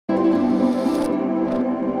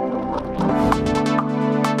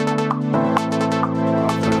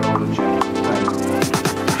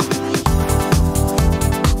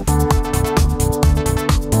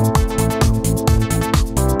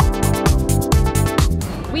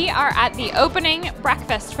are at the opening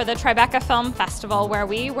breakfast for the Tribeca Film Festival, where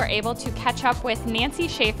we were able to catch up with Nancy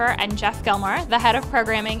Schafer and Geoff Gilmore, the head of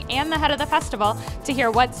programming and the head of the festival, to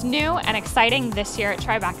hear what's new and exciting this year at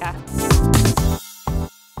Tribeca.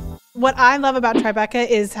 What I love about Tribeca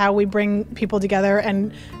is how we bring people together,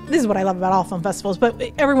 and this is what I love about all film festivals, but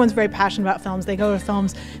everyone's very passionate about films. They go to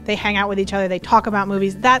films, they hang out with each other, they talk about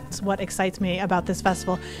movies. That's what excites me about this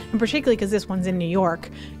festival, and particularly because this one's in New York,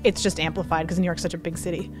 it's just amplified because New York's such a big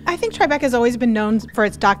city. I think Tribeca has always been known for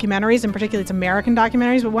its documentaries, and particularly its American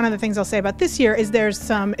documentaries, but one of the things I'll say about this year is there's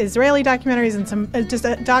some Israeli documentaries and some just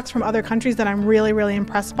docs from other countries that I'm really, really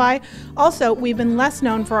impressed by. Also, we've been less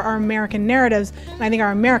known for our American narratives, and I think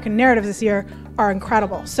our American narratives this year are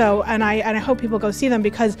incredible. So, and I hope people go see them,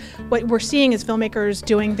 because what we're seeing is filmmakers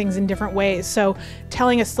doing things in different ways. So,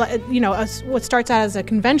 telling us, what starts out as a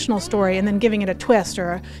conventional story and then giving it a twist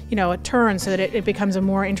or a turn so that it becomes a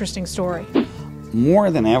more interesting story. More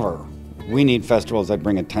than ever, we need festivals that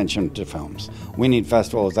bring attention to films. We need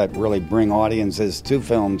festivals that really bring audiences to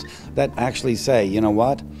films that actually say, you know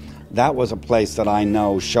what? That was a place that I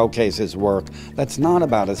know showcases work that's not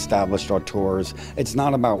about established auteurs. It's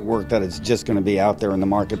not about work that is just going to be out there in the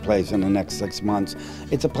marketplace in the next 6 months.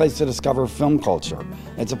 It's a place to discover film culture.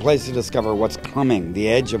 It's a place to discover what's coming, the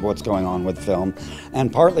edge of what's going on with film. And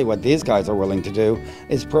partly what these guys are willing to do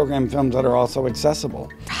is program films that are also accessible.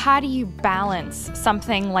 How do you balance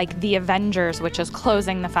something like The Avengers, which is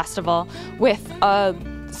closing the festival, with a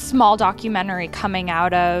small documentary coming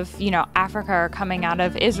out of, Africa or coming out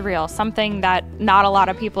of Israel, something that not a lot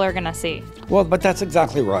of people are going to see? Well, but that's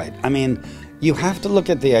exactly right. I mean, you have to look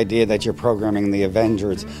at the idea that you're programming The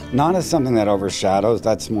Avengers not as something that overshadows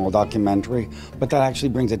that small documentary, but that actually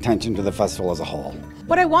brings attention to the festival as a whole.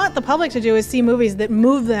 What I want the public to do is see movies that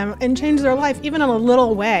move them and change their life, even in a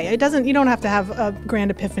little way. You don't have to have a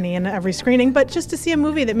grand epiphany in every screening, but just to see a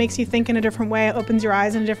movie that makes you think in a different way, opens your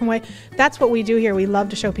eyes in a different way. That's what we do here. We love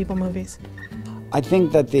to show people movies. I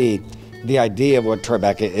think that the idea of what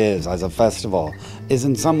Tribeca is as a festival is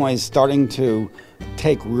in some ways starting to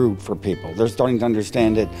take root for people. They're starting to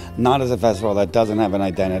understand it not as a festival that doesn't have an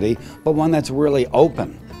identity, but one that's really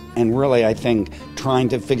open. And really, I think, trying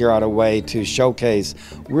to figure out a way to showcase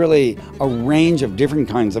really a range of different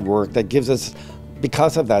kinds of work that gives us,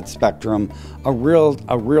 because of that spectrum, a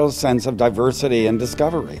real sense of diversity and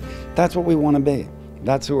discovery. That's what we want to be.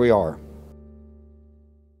 That's who we are.